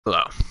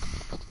Hello.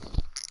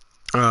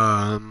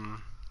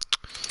 Um,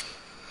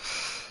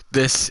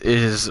 this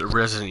is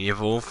Resident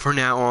Evil. For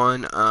now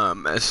on,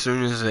 as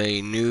soon as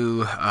a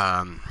new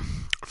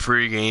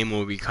free game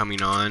will be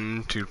coming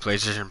on to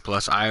PlayStation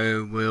Plus, I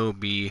will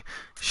be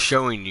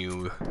showing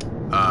you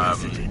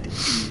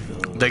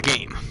the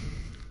game.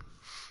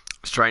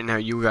 So right now,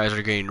 you guys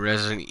are getting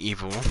Resident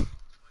Evil.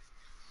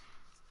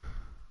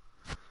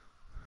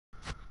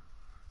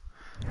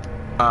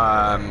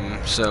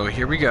 So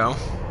here we go.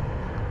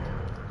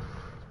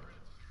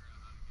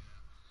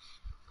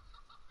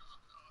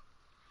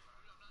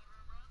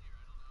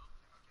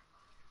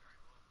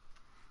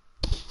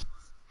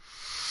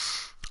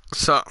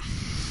 So,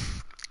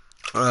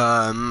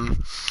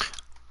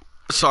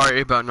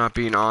 sorry about not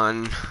being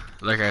on,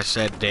 like I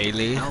said,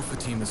 daily. Alpha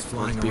team is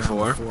flying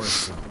before. around the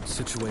forest zone,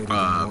 situated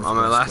On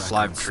my last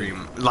live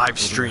stream, I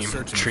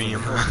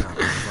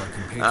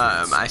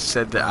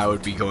said that I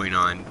would be going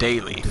on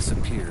daily.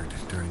 Disappeared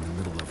during the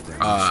middle of their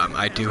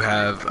I do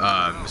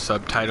have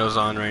subtitles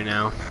on right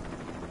now.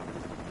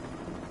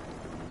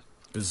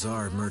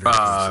 Bizarre murder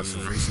cases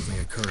have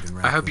recently occurred in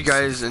I hope you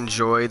guys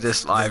enjoy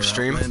this live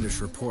stream. Outlandish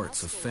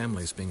reports of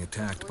families being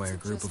attacked by a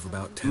group of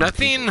about 10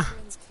 Nothing people.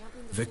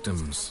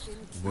 Victims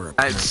were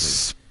apparently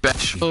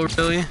special,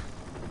 really.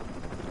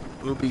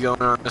 We'll be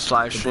going on this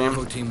live The stream.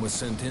 Bravo team was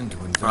sent in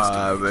to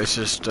investigate. It's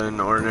just an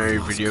ordinary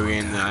video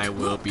game that I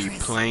will be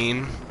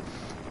playing.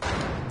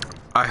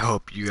 I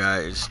hope you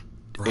guys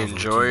Bravo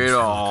enjoy team's it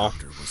all.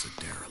 helicopter was a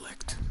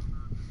derelict.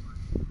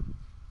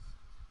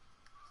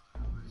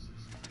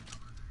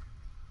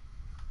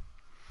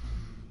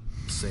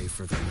 Save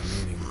for the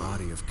remaining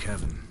body of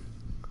Kevin.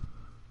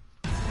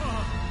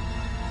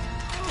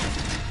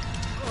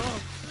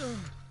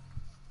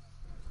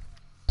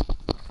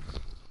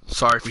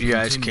 Sorry if We you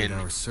guys continued can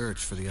our search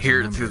for the other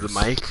hear it through the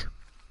members, mic.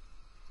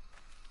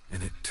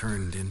 and it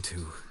turned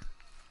into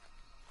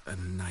a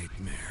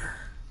nightmare.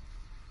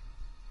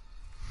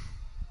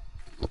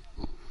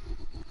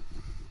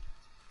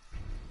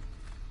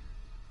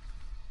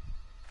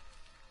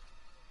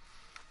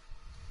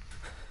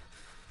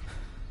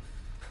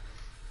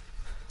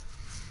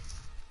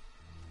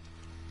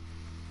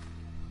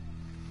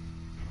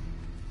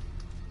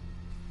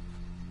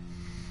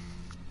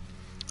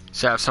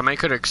 So if somebody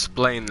could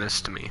explain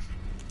this to me.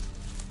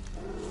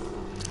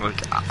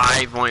 Like,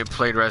 I've only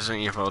played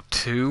Resident Evil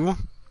 2.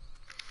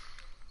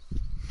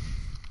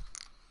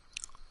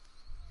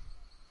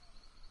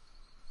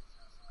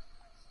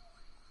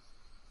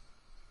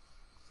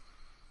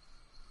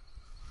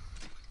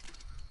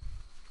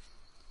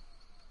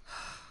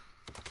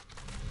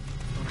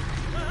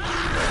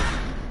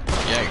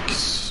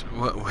 Yikes.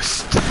 What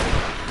was that?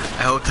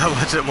 I hope that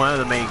wasn't one of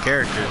the main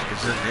characters,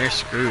 because then they're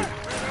screwed.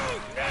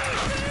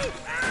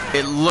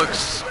 It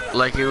looks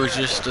like it was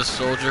just a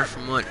soldier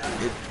from what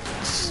it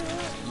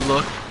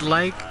looked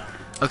like.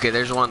 Okay,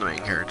 there's one of the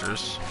main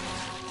characters.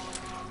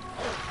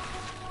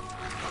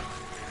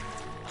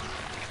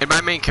 And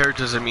by main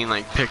characters, I mean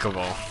like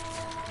pickable.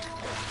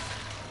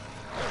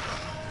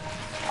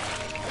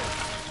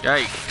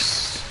 Yikes.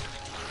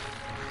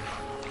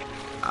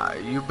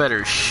 You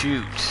better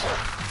shoot.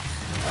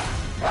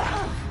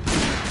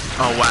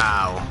 Oh,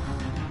 wow.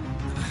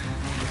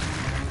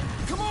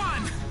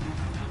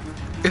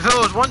 If it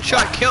was one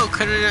shot kill,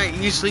 couldn't I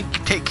easily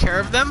take care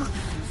of them?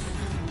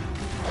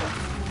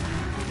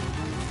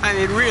 I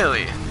mean,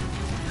 really.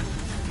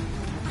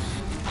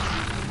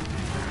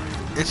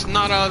 It's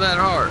not all that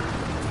hard.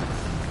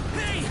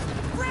 Hey,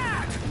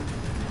 Brad!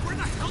 Where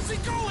the hell's he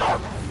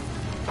going?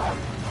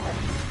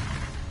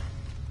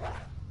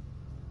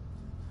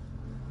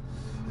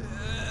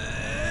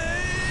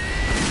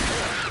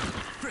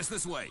 Chris,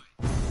 this way.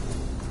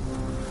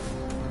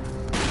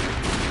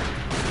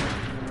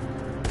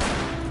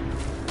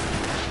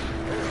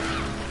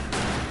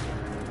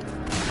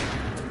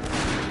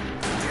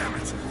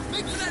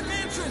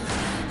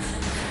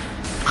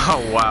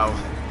 Oh, wow.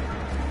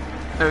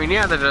 I mean,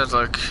 yeah, that does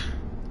look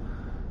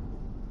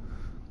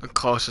the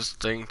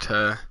closest thing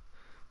to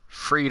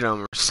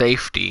freedom or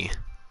safety.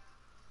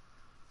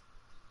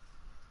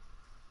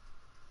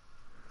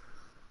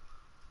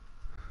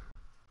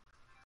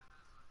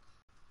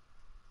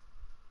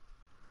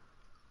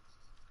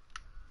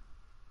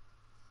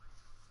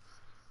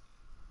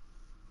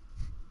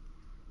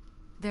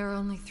 There are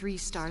only 3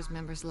 STARS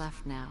members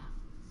left now.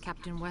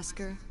 Captain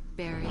Wesker,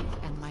 Barry,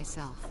 and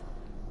myself.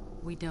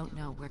 We don't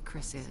know where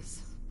Chris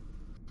is.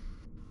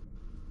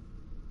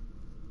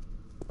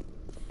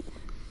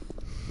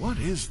 What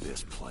is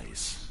this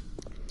place?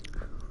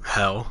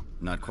 Hell.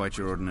 Not quite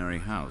your ordinary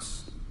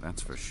house,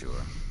 that's for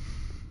sure.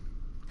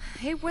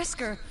 Hey,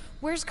 Wesker,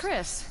 where's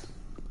Chris?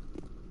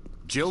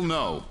 Jill,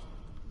 no!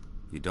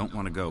 You don't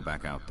want to go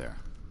back out there.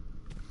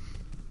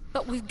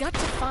 But we've got to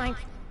find...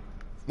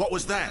 What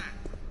was that?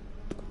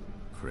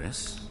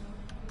 Chris?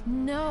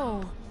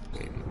 No.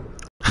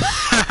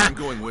 I'm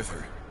going with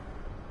her.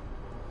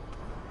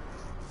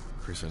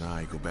 Chris and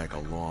I go back a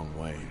long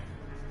way.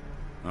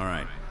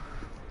 Alright.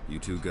 You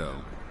two go.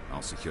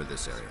 I'll secure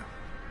this area.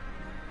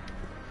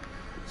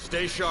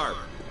 Stay sharp.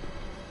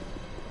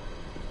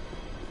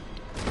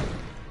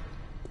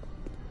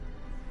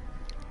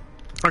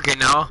 Okay,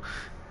 now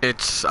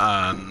it's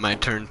my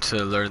turn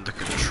to learn the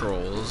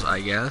controls,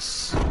 I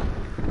guess.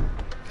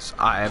 'Cause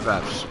I have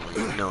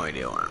absolutely no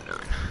idea what I'm doing.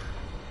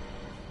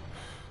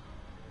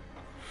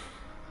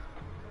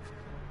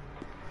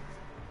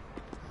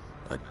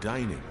 A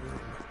dining room.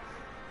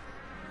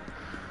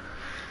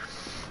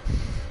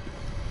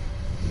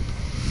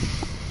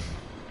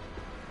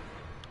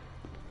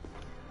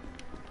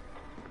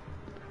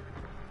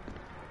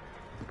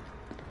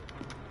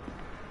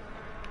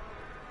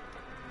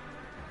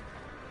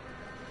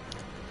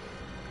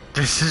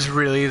 This is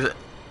really the...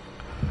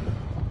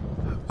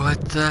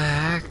 What the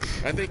heck?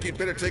 I think you'd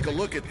better take a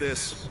look at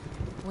this.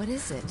 What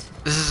is it?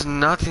 This is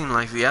nothing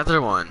like the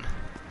other one.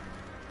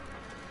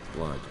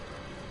 Blood.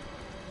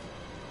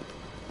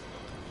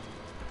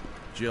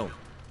 Jill,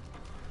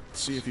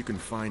 see if you can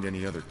find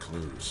any other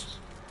clues.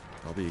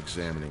 I'll be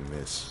examining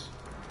this.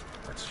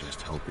 Let's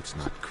just hope it's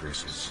not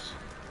Chris's.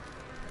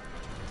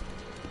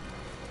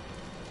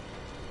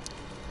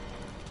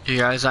 You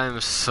guys, I'm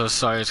so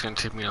sorry. It's gonna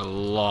take me a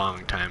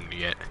long time to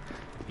get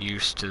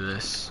used to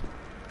this.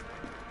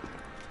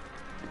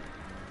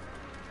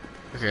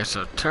 Okay,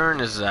 so turn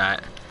is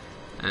that,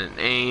 and then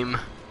aim,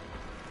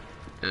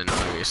 and then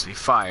obviously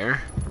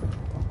fire.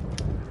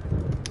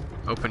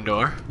 Open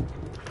door.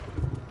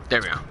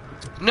 There we go.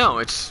 No,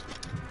 it's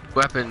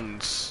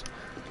weapons.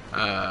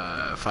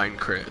 Find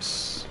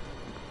Chris.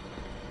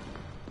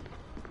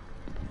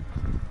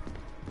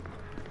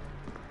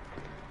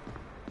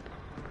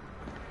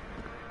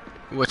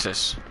 What's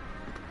this?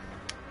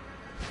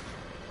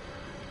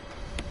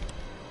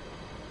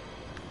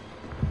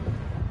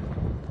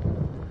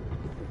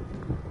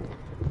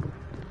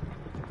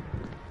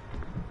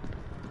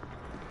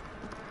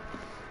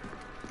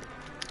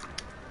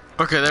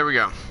 Okay, there we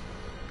go.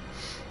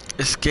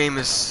 This game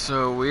is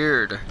so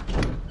weird.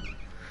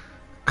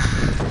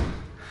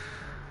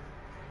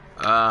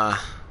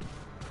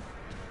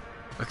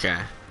 Okay.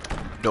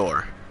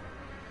 Door.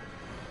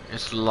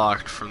 It's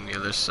locked from the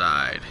other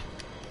side.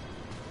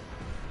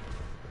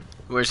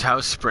 Where's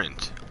house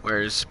Sprint?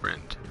 Where is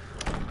Sprint?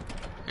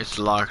 It's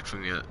locked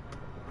from the other...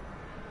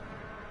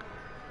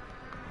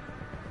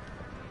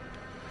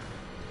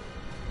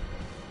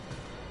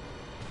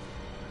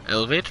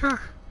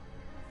 Elevator?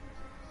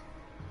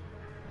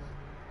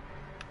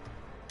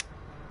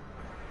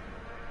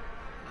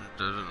 It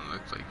doesn't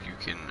look like you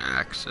can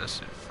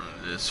access it from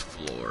this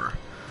floor.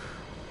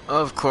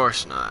 Of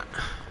course not.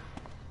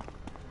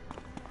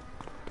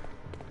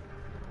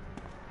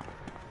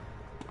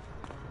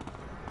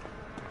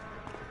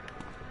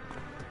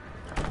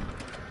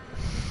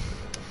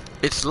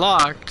 It's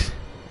locked.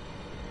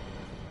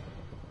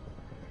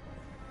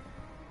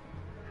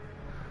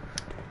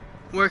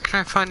 Where can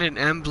I find an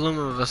emblem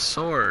of a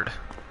sword?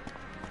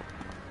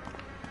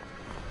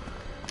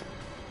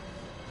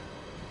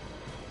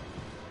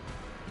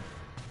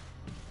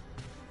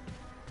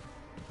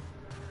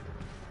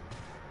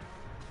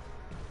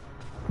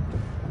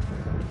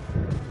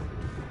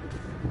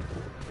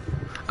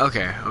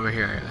 Okay, over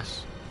here I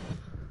guess.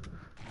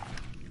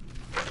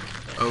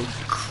 Oh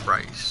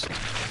Christ.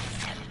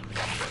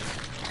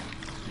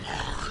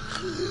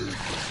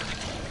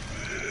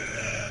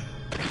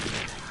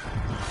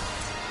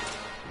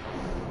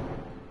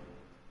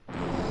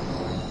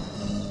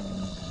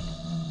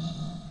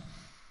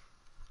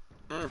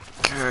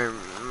 Okay.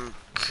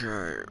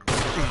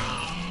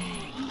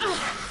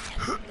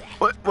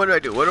 What do I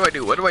do? What do I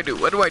do? What do I do?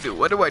 What do I do?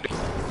 What do I do?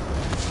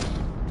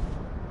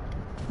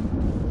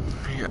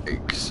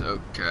 Yikes,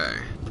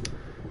 okay.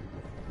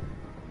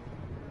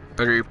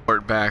 Better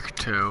report back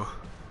to...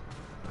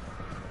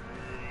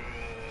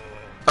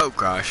 Oh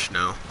gosh,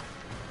 no.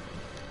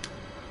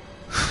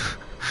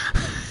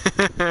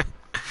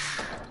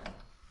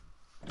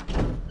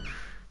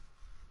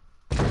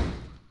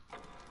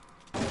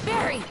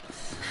 Barry!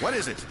 What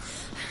is it?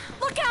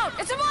 Look out!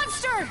 It's a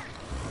monster!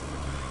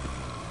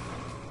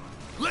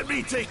 Let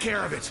me take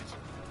care of it.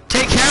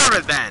 Take care of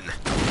it then!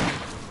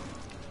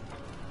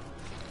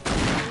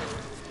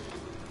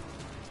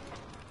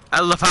 I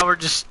love how we're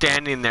just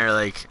standing there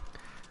like...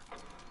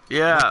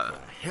 Yeah,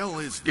 Hell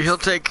is this? he'll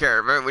take care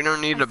of it. We don't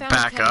need to found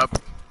back him up.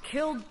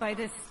 Killed by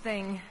this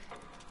thing.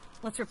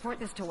 Let's report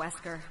this to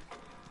Wesker.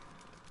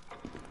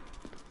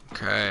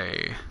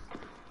 Okay.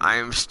 I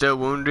am still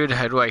wounded.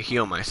 How do I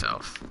heal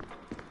myself?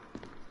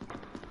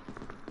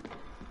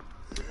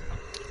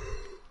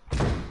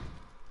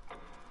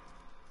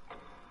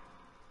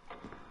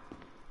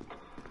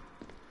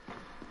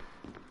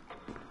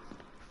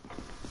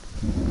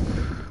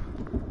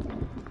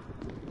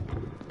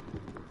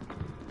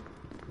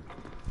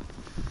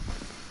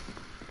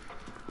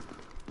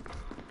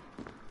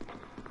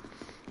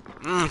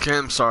 Okay,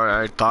 I'm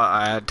sorry. I thought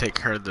I had to take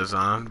care of the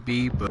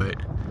zombie, but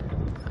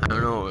I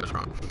don't know what was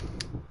wrong.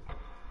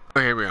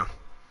 Okay, here we go.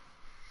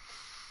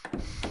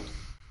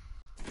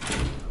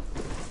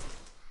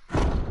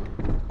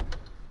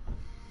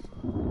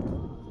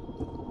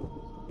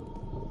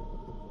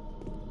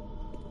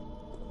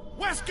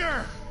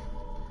 Wesker!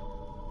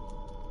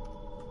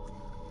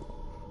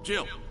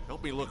 Jill,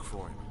 help me look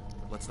for him.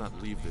 Let's not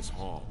leave this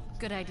hall.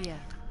 Good idea.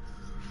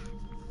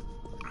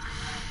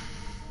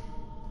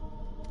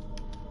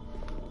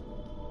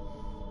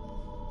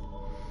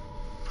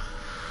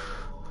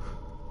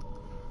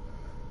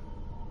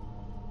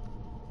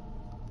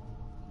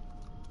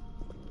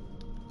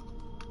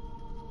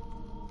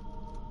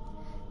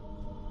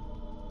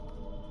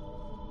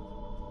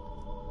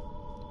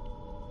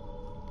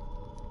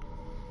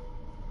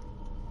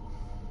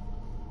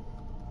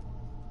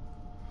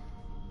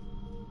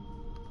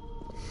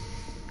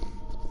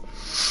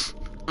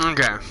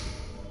 Okay.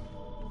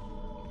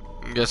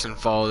 I'm guessing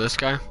follow this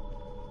guy.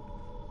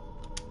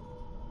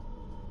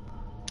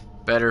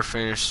 Better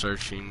finish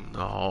searching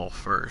the hall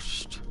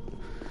first.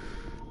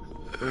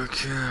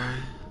 Okay.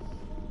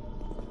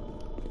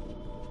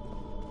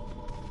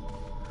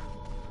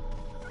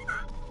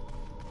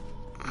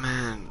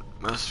 Man,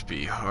 must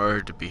be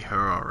hard to be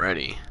her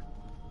already.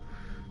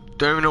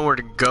 Don't even know where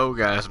to go,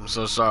 guys. I'm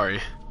so sorry.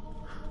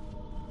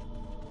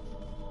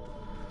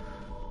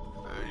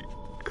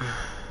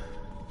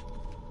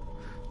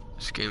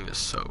 This game is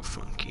so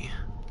funky.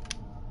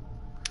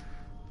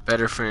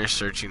 Better finish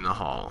searching the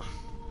hall.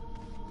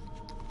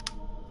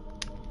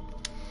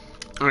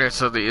 Okay,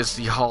 so is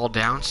the hall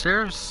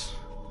downstairs?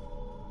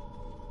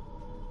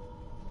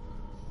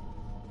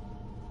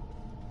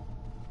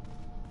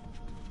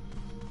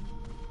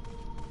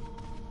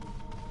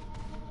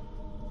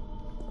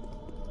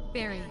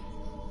 Barry.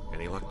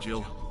 Any luck,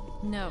 Jill?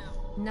 No,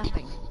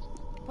 nothing.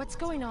 What's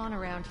going on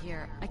around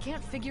here? I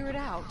can't figure it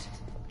out.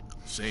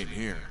 Same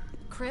here.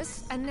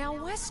 Chris, and now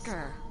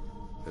Wesker.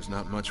 There's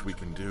not much we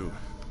can do.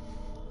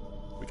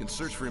 We can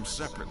search for him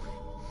separately.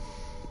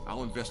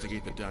 I'll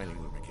investigate the dining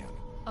room again.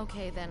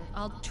 Okay, then.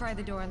 I'll try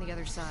the door on the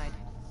other side.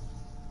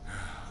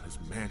 This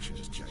mansion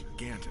is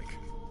gigantic.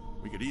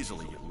 We could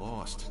easily get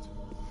lost.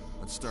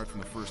 Let's start from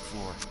the first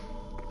floor.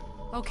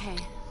 Okay.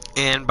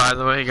 And by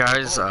the way,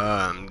 guys,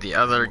 the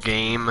other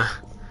game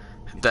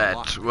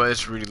that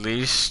was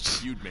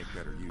released You'd make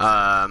better use.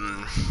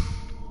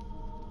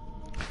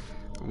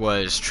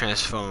 was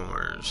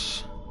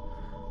Transformers.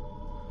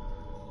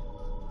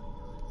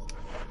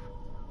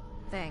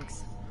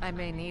 Thanks. I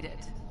may need it.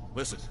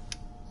 Listen,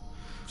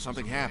 if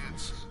something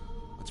happens,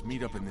 let's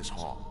meet up in this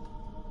hall.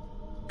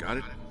 Got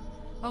it?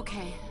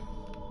 Okay.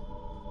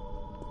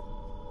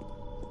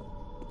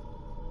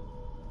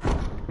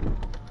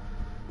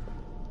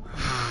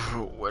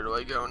 Where do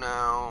I go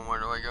now? Where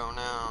do I go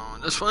now?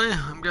 This way,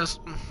 I'm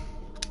guessing.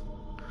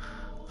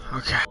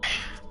 Okay.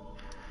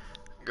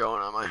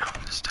 Going on my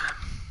own this time.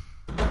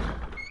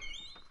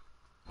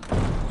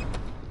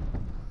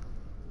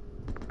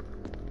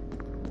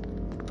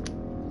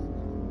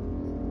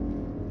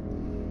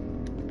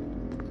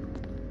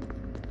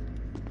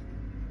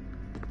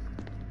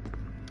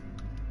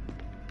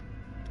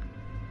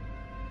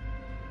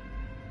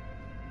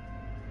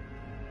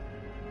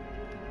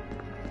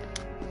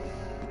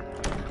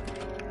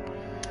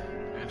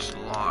 It's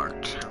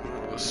locked.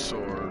 The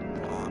sword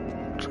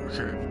locked.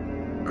 Okay.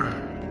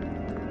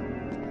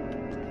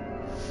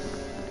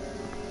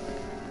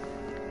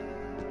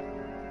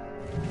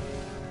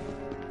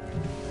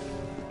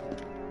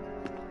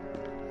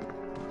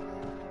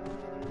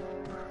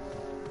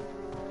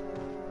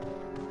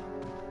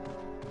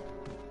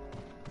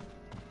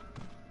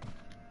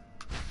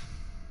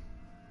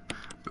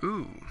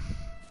 Ooh.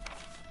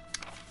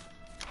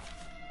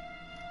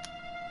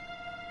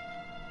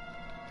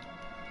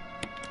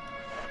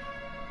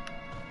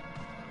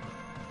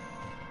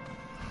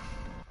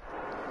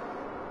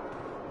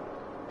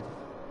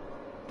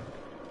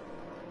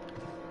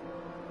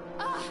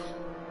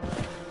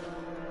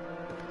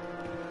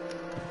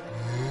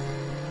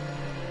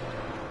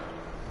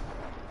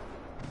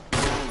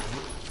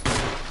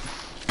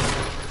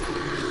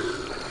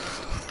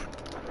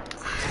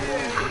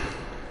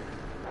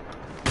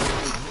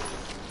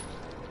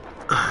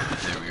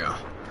 There we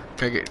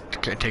go.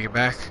 Can I take it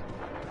back?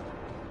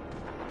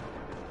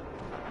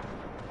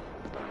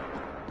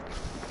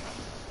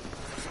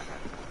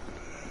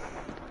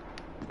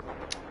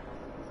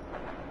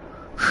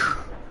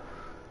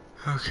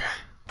 Okay.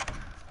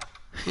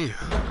 Phew.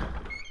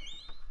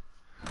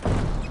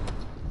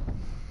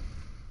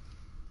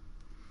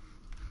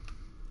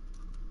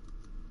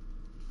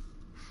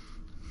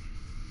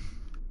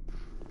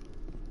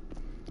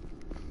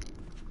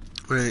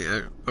 Wait,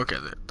 okay,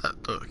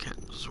 the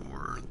candles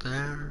were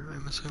there,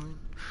 I'm assuming.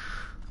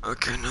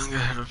 Okay, now I'm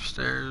gonna head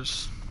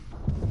upstairs.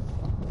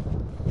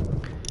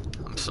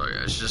 I'm sorry,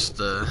 guys, just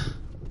the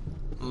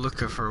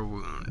look of her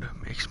wound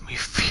makes me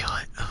feel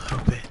it a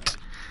little bit.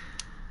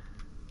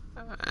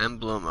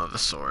 Emblem of the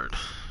sword.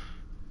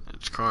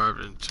 It's carved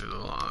into the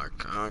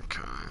lock.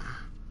 Okay.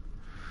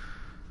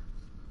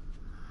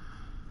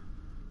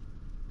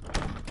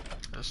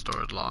 This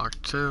door is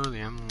locked too. The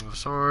emblem of the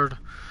sword.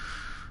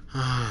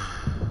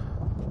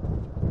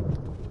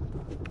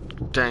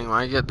 Dang, when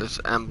I get this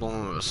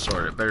emblem of a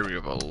sword, I better be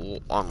able to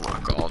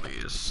unlock all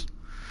these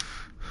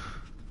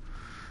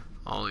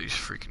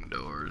freaking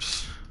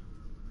doors.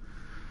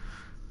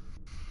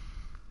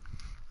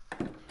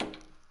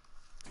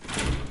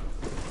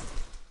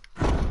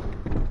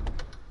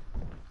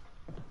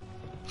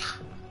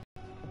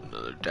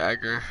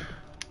 dagger.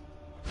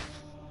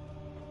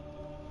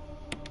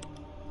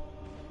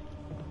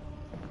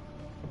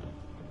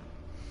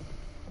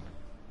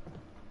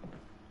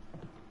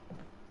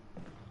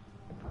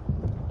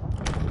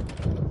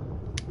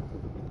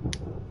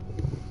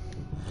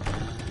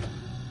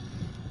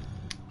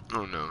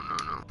 Oh no, no,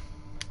 no.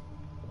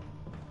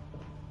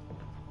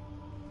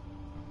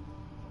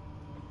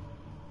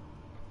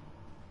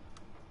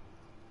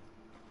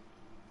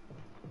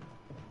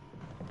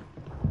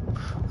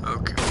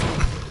 Okay.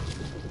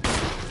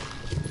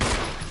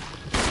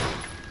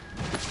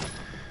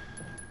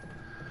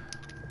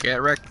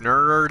 Get wrecked,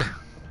 nerd.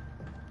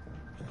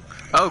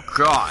 Oh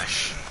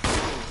gosh.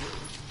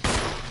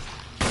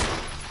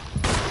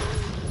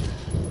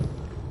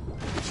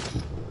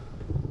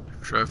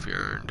 Trophy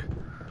earned.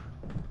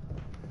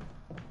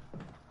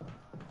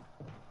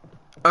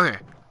 Okay,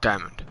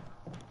 diamond.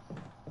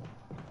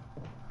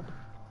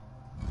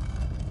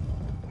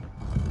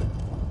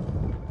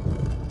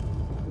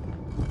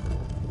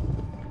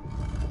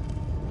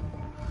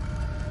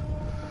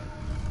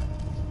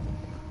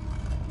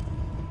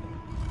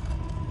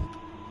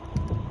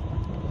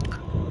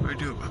 What do I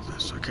do about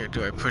this? Okay,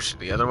 do I push it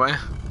the other way?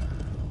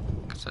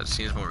 Because that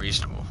seems more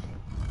reasonable.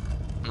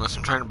 Unless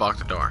I'm trying to block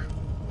the door.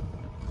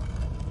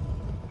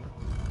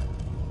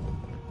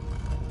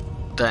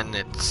 Then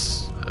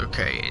it's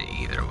okay in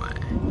either way.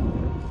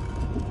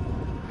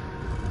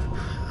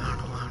 I don't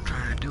know what I'm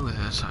trying to do with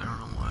this. I don't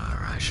know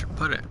where I should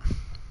put it.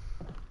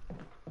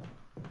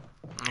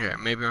 Okay,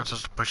 maybe I'm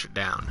supposed to push it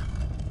down.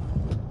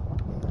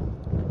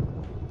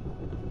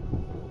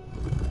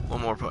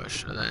 One more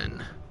push, and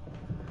then...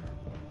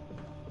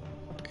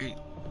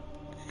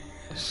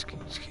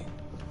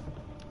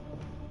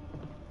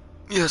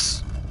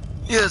 Yes!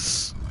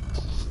 Yes!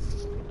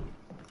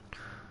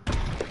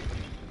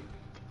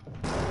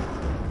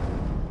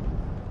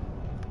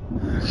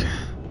 Okay.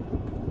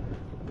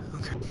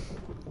 Okay.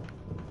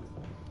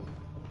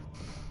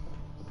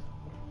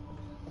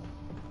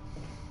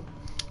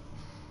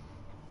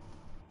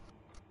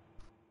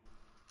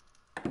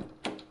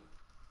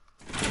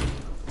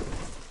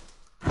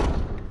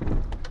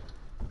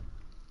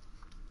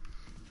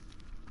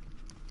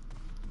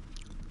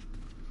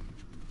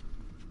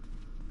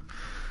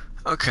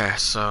 Okay,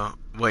 so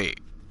wait,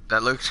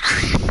 that looks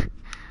creepy.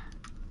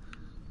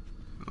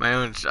 My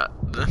own shot.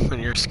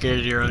 When you're scared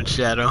of your own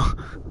shadow.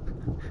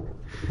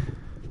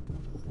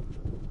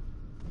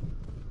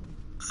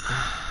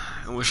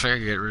 I wish I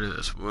could get rid of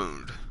this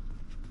wound.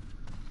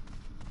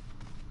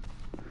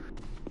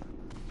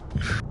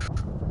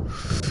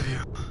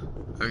 Phew.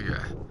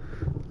 Okay.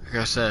 Like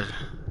I said,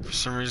 for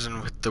some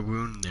reason with the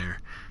wound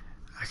there,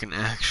 I can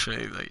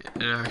actually, like,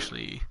 it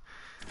actually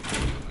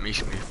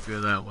makes me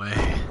feel that way.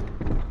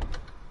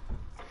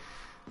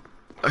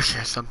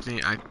 Okay,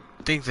 something, I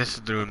think this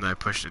is the room that I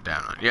pushed it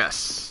down on.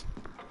 Yes.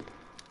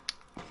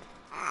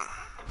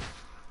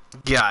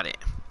 Got it.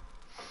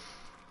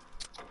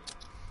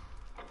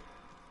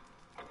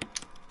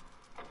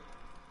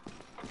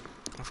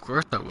 Of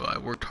course I will. I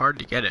worked hard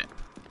to get it.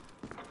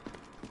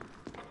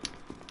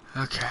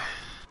 Okay.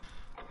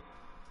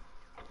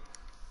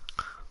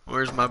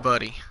 Where's my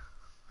buddy?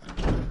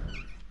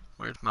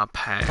 Where's my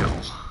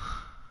pal?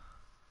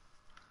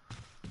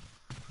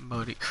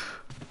 Buddy.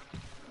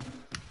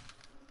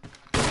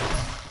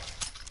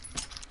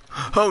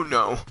 Oh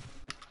no!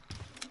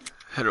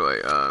 How do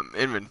I,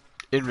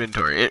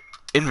 inventory,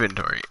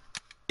 inventory,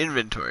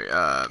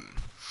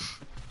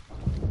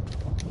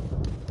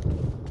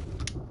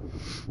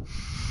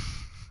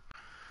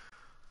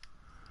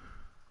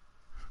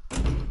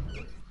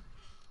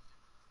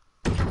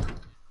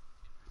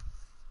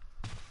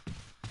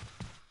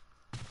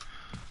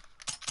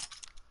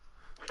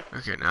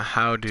 Okay, now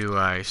how do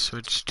I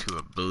switch to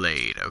a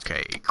blade?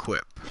 Okay,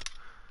 equip.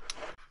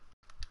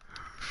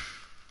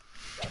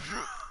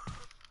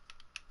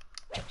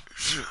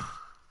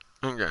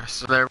 Okay,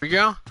 so there we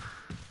go.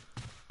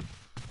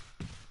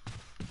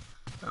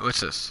 What's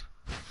this?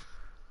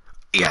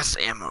 Yes,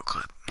 ammo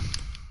clip.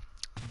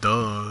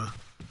 Duh.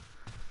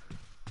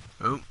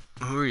 Oh,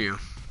 who are you?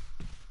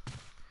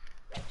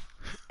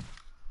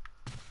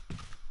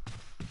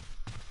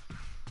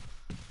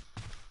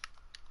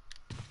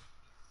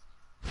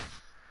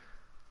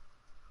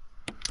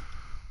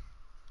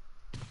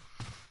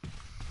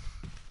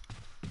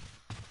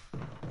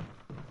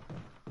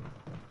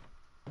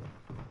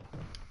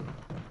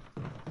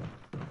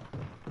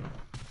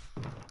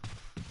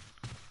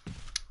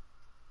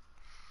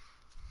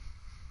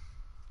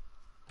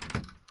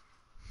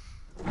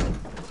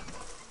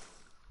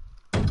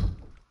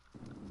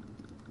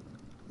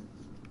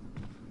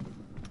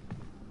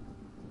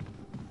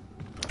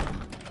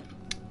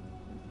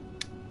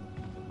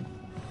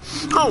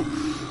 Oh!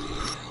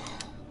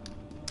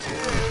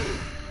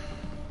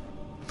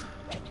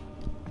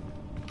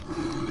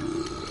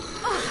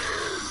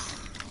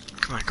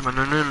 Come on,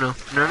 no.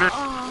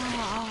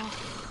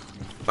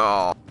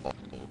 Oh.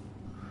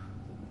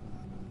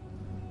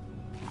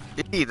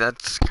 Eee,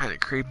 that's kind of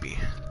creepy.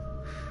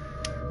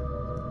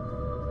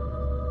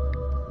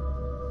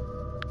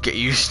 Get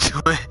used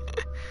to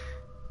it.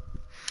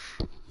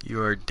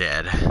 You are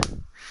dead.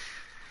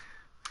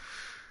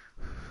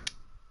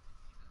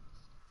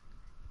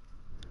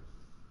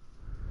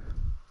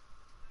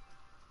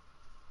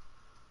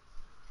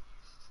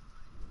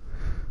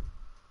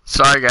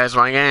 Sorry guys,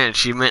 when I get an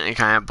achievement it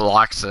kind of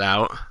blocks it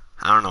out.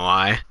 I don't know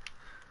why.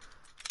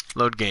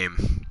 Load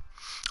game.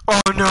 Oh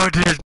no,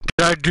 did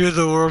I do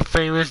the world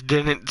famous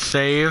didn't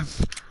save?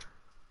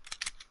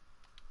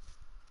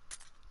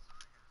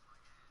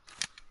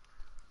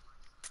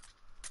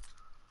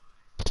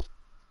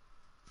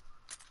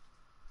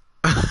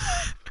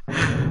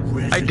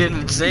 I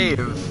didn't save.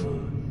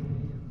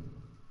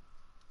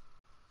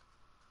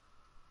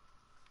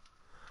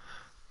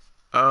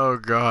 Oh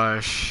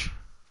gosh.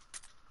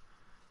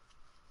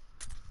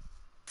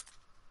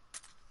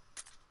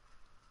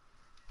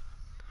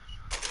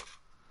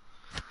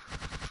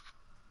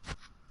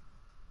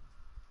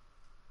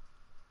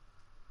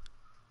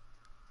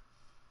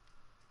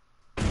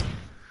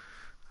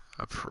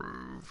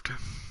 Approved.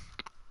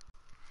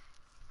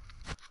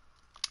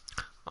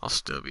 I'll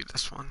still be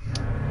this one.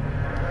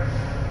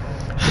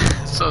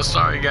 So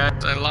sorry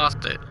guys, I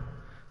lost it.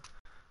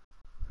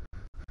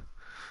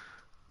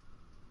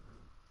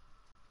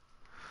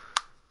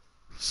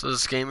 So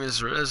this game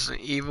is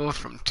Resident Evil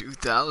from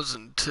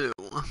 2002.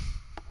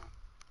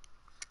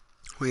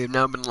 We have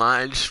now been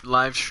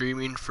live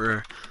streaming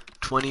for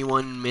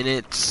 21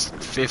 minutes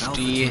Alpha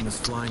team is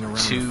flying around the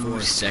 52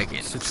 forest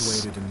seconds.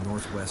 situated in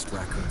northwest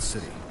Raccoon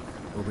City,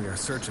 where we are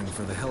searching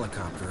for the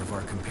helicopter of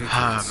our compatriots,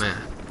 Ah,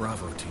 man.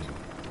 Bravo team,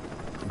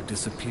 who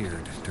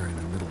disappeared during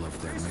the middle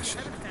of their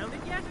mission.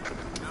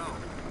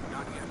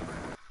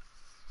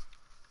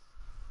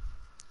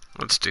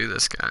 Let's do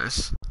this,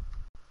 guys.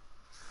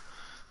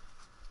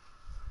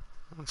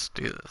 Let's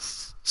do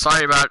this.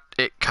 Sorry about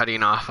it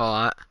cutting off a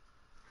lot.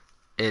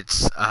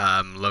 It's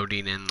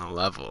loading in the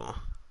level.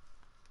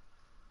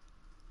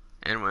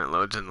 And when it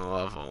loads in the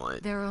level,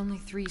 it There are only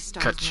 3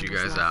 stars cuts you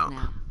members guys left out.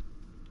 now.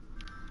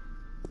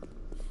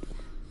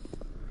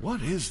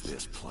 What is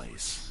this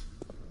place?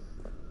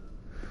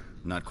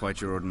 Not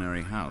quite your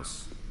ordinary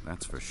house,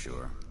 that's for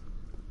sure.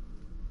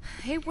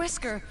 Hey,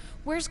 Wesker,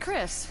 where's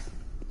Chris?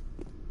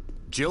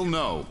 Jill,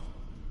 no!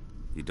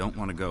 You don't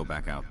want to go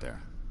back out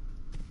there.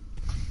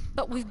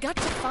 But we've got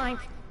to find...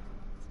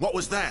 What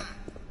was that?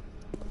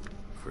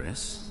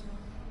 Chris?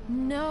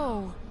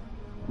 No.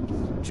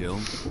 Jill,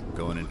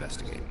 go and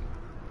investigate.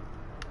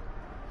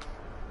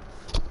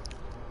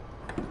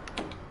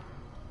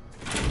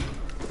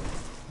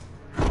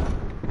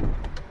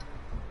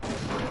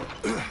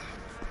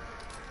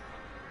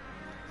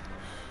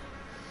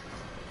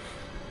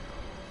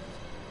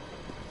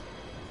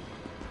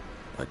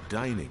 A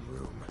dining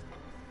room.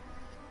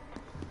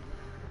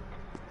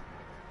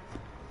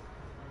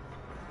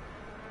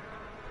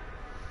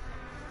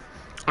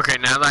 Okay,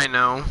 now that I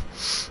know.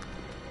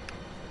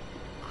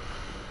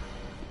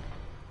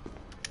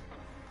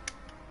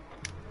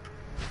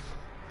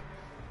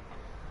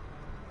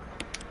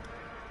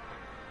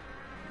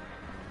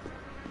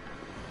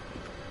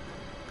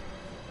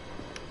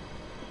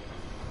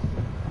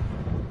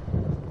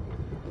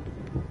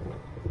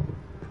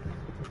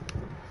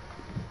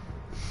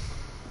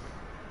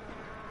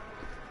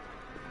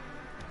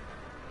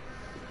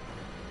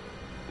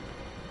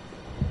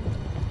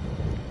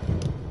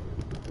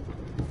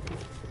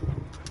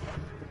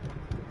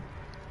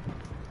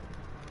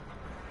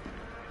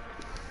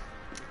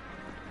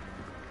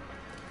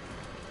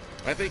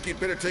 I think you'd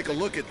better take a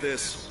look at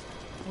this.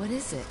 What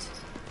is it?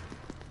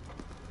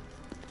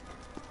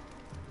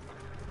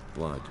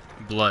 Blood.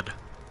 Blood.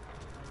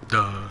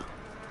 Duh.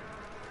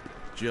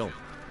 Jill,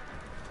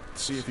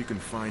 see if you can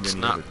find It's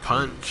any not other clues.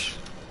 punch.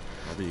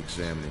 I'll be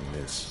examining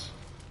this.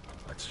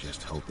 Let's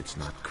just hope it's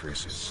not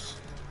Chris's.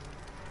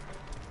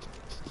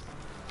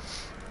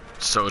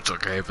 So it's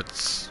okay if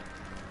it's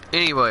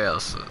anybody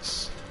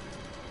else's.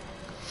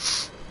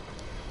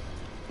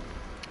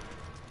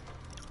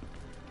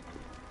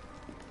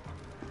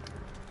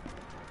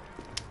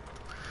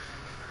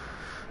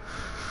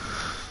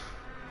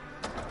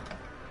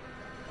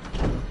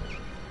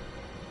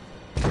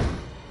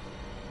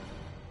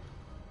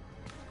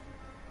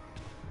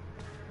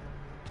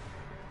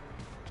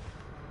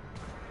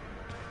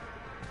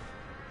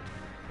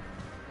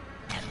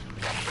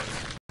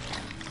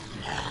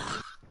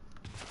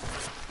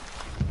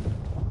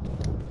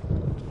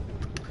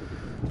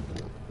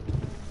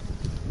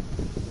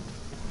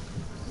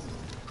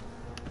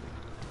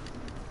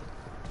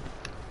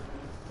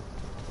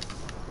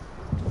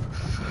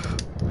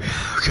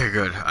 Okay,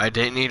 good. I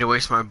didn't need to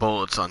waste my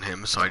bullets on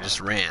him, so I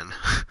just ran.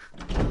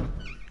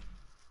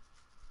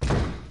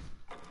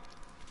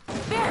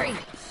 Barry!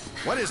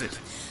 What is it?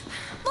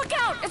 Look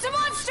out! It's a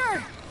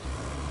monster!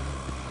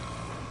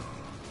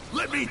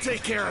 Let me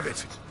take care of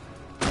it!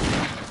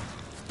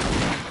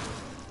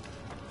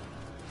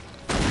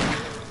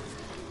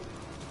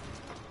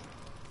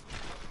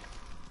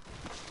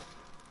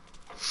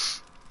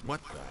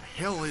 What the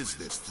hell is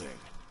this thing?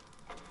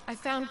 I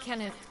found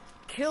Kenneth,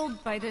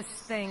 killed by this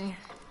thing.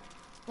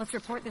 Let's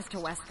report this to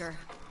Wesker.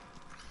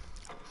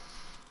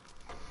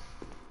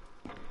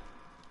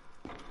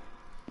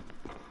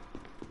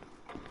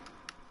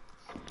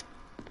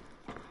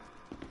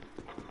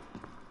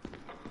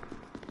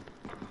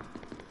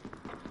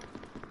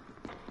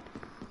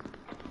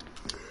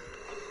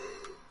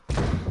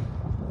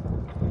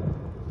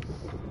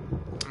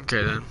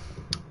 Okay then.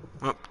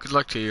 Well, good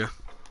luck to you.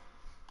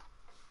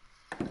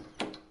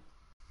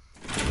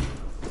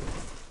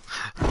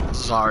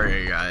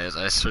 Sorry guys,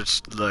 I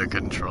switched the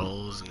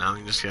controls. Now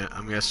I'm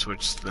gonna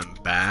switch them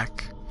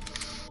back.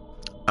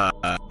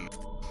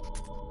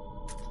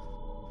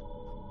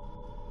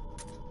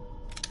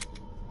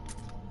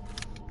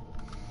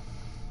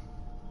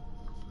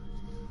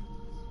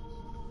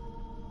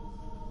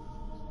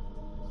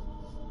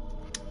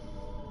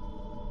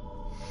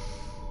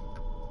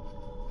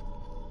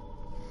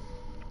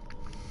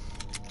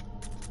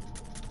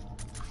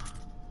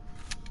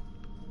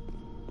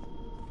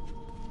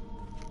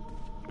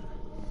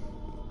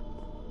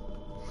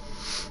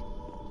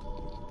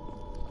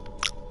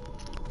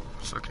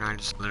 So can I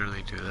just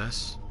literally do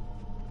this?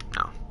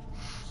 No.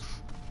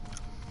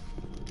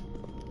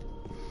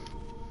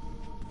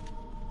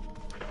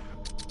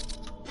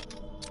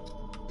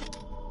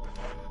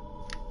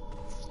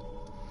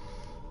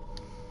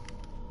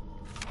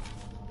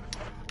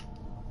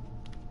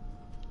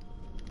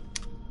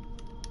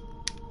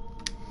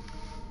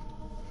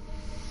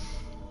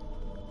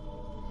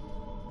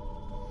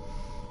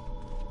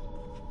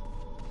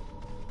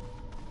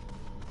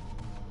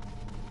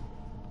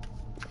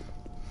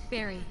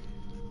 Barry.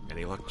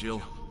 Any luck,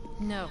 Jill?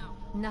 No,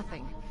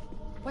 nothing.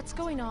 What's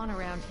going on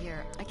around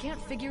here? I can't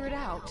figure it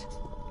out.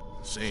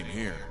 Same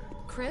here.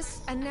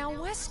 Chris, and now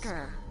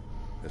Wesker.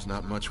 There's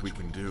not much we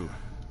can do.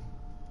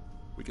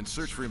 We can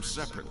search for him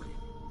separately.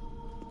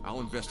 I'll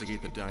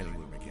investigate the dining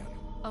room again.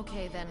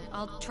 Okay, then.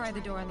 I'll try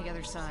the door on the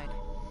other side.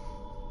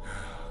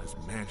 This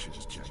mansion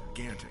is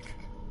gigantic.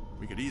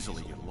 We could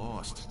easily get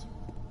lost.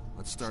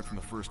 Let's start from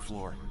the first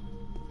floor.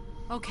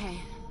 Okay.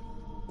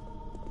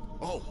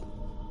 Oh!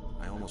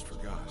 I almost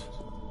forgot.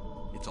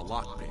 It's a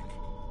lockpick.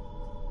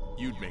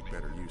 You'd make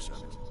better use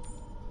of it.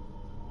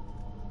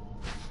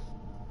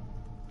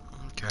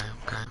 Okay.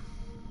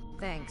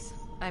 Thanks.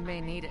 I may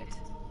need it.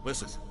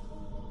 Listen,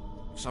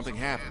 if something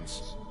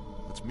happens,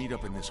 let's meet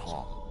up in this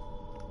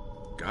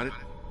hall. Got it?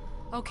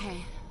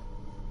 Okay.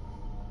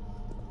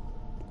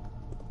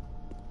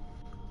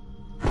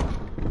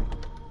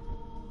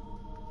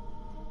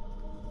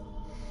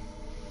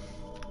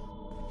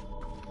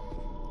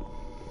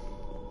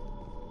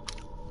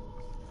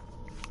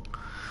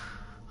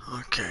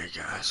 Okay,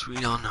 guys,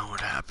 we all know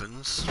what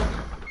happens.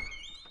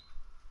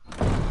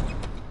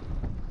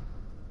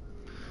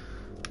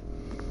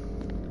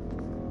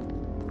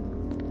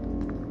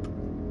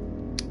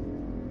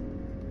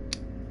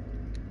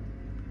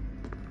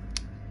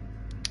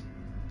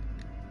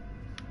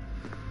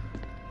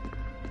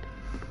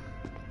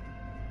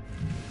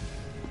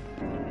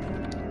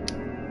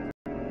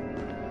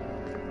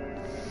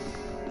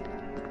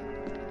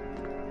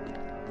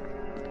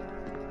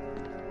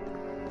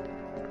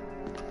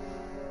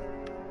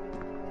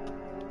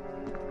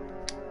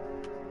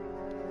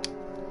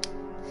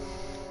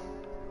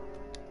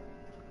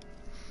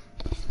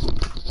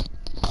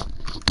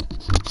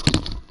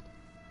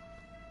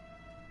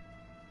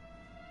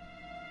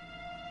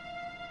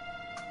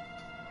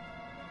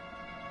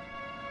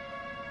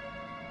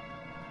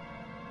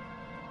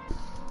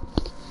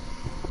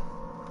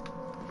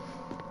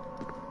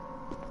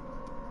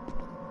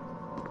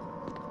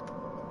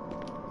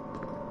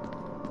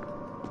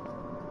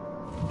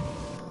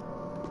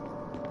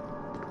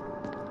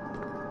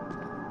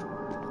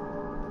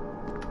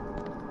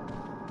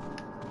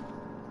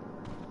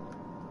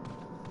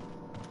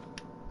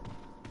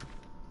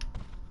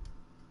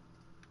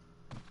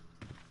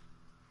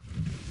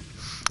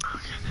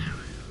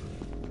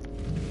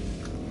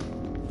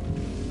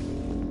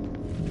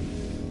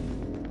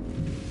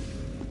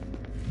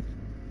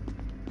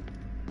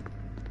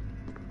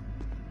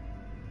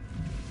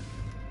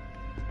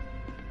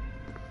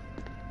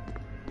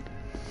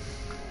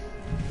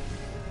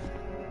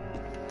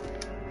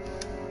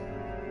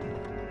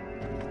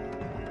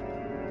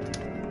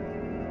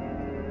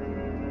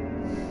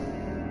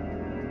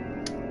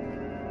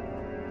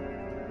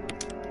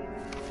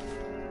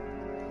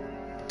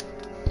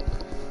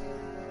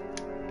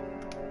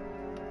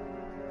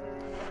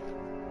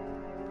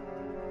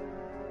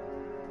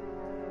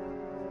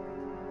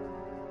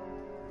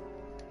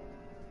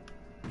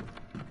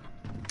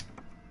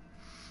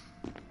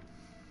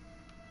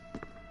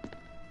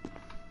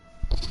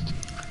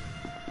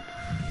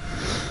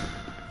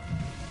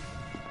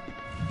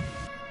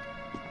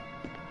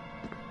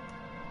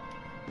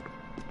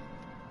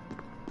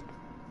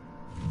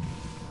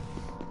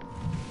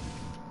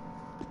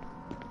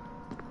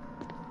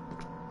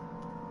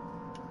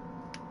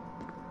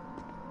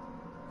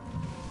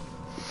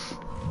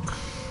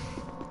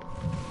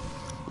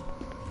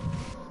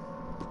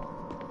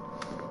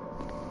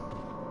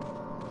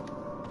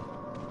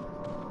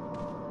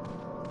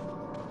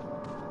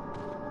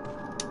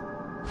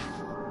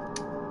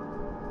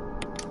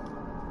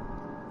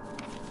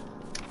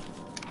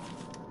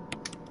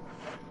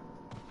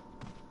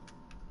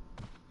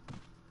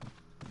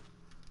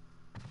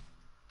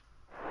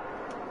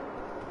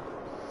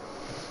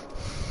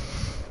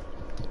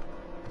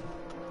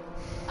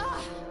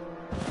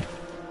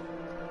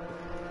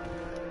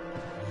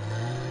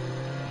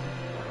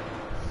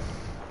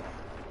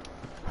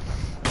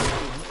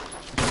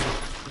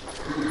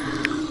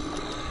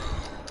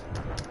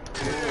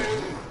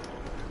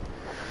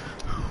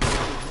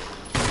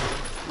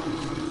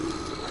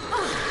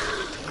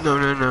 No,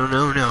 no, no,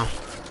 no, no.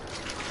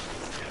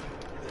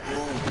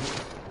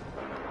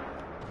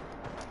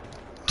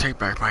 Take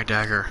back my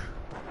dagger.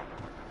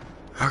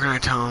 How can I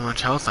tell how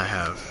much health I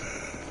have?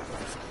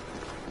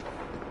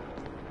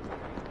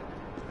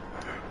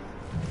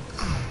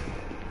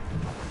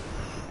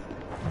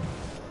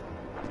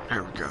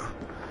 There we go.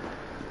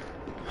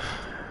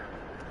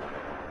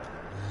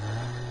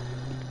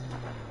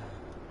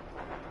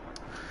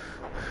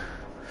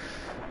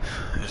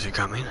 Is he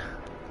coming?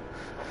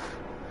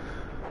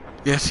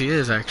 Yes, he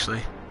is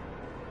actually.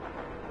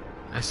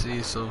 I see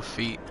his little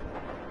feet.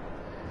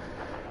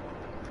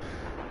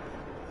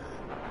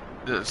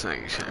 Doesn't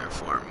think he's gonna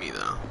inform me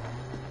though.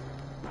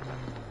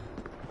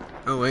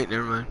 Oh wait,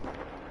 never mind.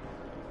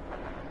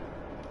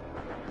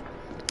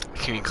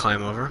 Can you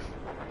climb over?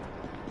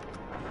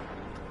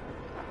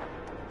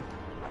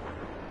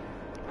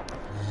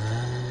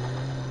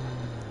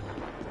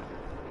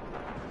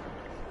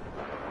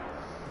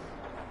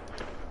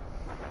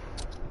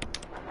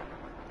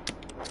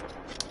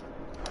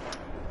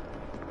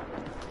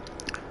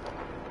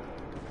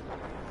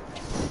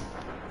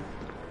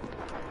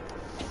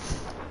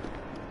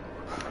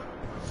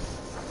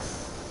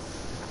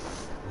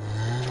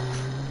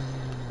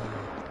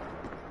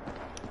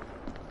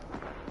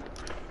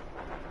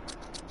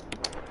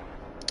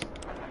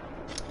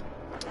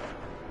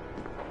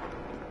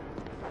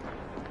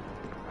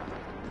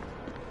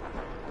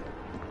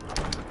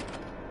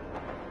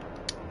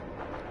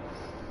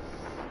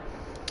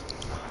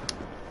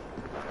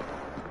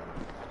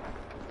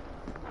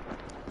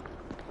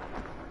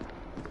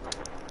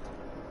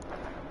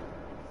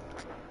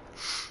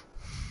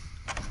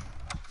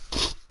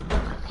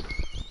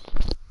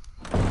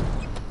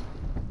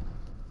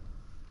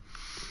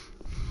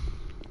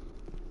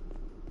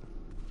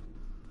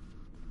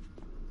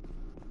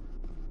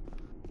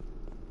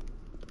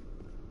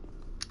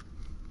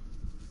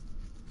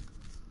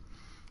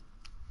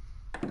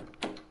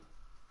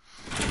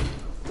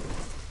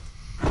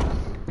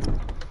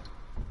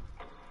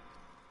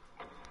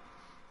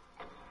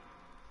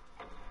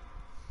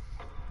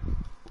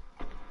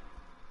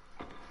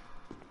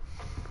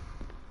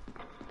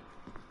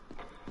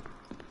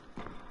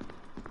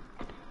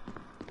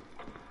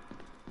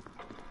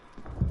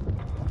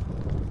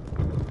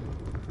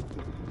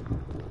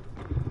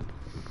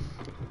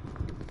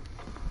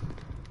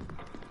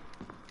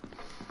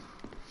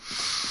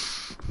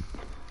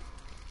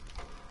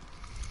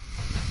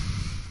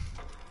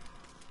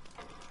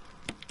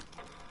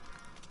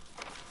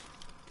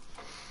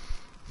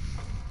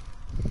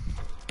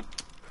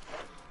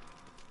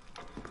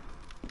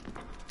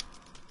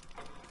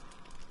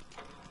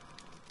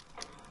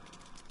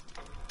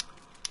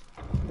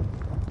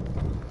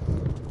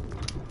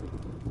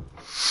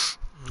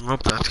 Well,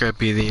 that's gonna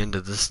be the end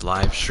of this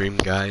live stream,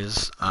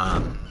 guys.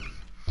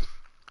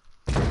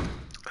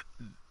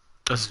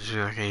 Doesn't seem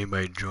like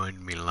anybody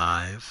joined me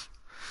live,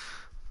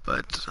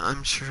 but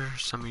I'm sure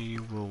some of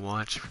you will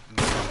watch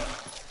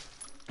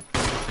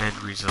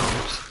end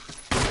result.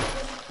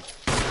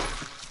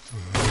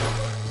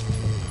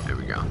 There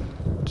we go.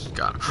 Just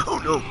got him. Oh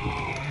no!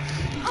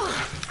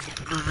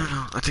 No, no,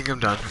 no. I think I'm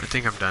done. I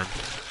think I'm done.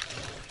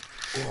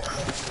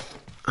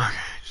 Okay,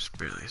 just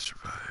barely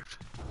survived.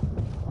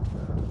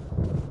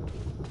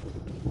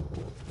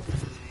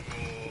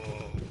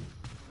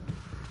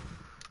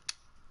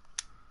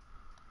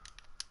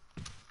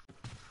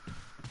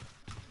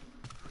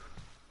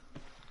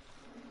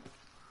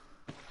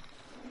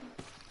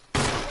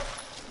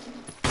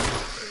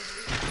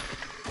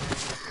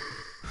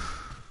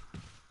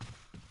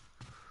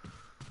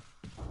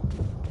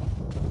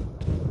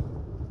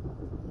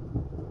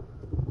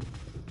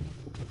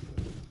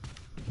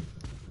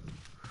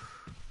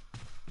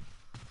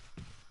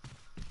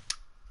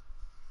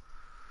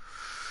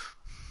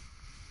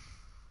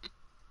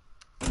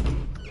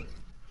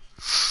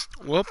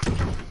 Well,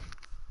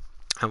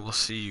 I will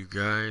see you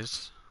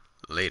guys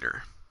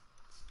later.